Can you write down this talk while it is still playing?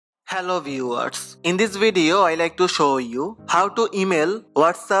Hello viewers, in this video I like to show you how to email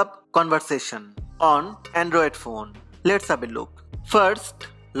WhatsApp conversation on Android phone. Let's have a look. First,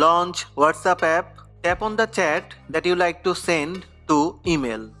 launch WhatsApp app, tap on the chat that you like to send to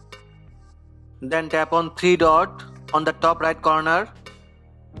email. Then tap on three dot on the top right corner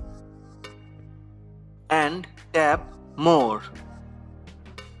and tap more.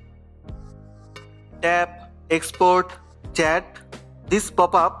 Tap export chat. This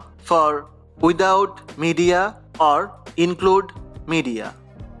pop-up for without media or include media.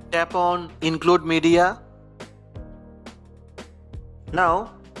 Tap on include media.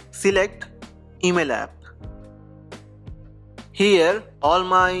 Now select email app. Here all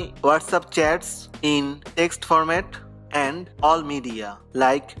my WhatsApp chats in text format and all media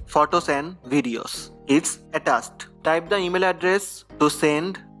like photos and videos. It's attached. Type the email address to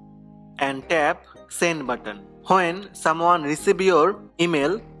send and tap send button. When someone receives your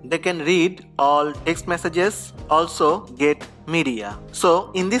email, they can read all text messages, also get media.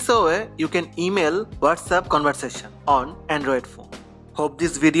 So in this way, you can email WhatsApp conversation on Android phone. Hope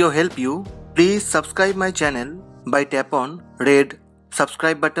this video help you. Please subscribe my channel by tap on red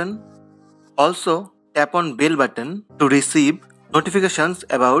subscribe button. Also tap on bell button to receive notifications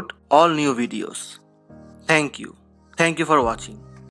about all new videos. Thank you. Thank you for watching.